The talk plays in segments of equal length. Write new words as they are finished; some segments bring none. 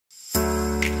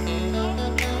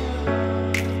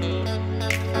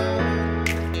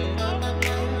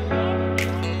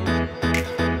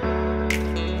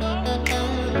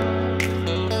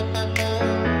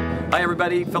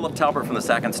everybody, Philip Talbert from the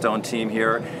Sackin-Stone team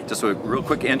here. Just a real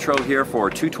quick intro here for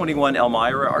 221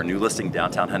 Elmira, our new listing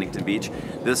downtown Huntington Beach.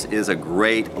 This is a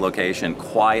great location,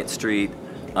 quiet street,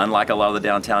 unlike a lot of the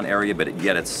downtown area, but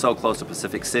yet it's so close to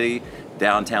Pacific City,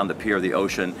 downtown, the pier, the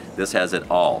ocean. This has it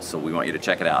all, so we want you to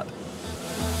check it out.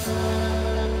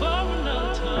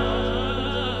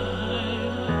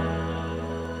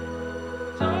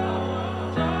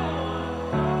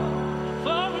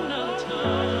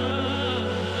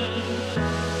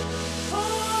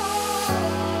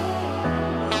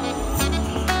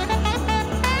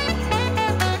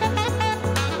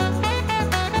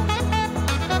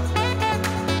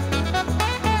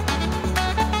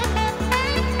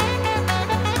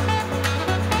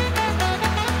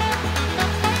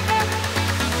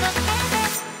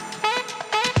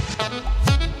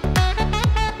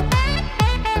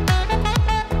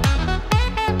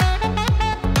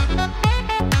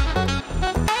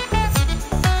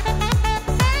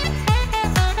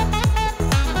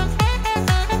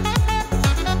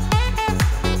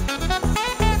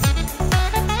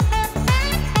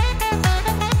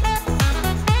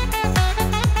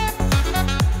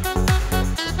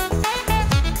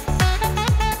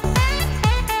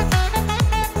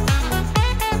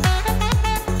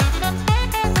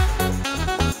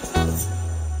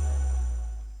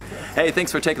 Hey,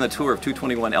 thanks for taking the tour of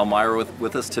 221 Elmira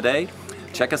with us today.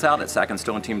 Check us out at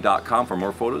sackinstoneteam.com for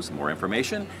more photos, more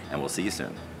information, and we'll see you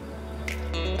soon.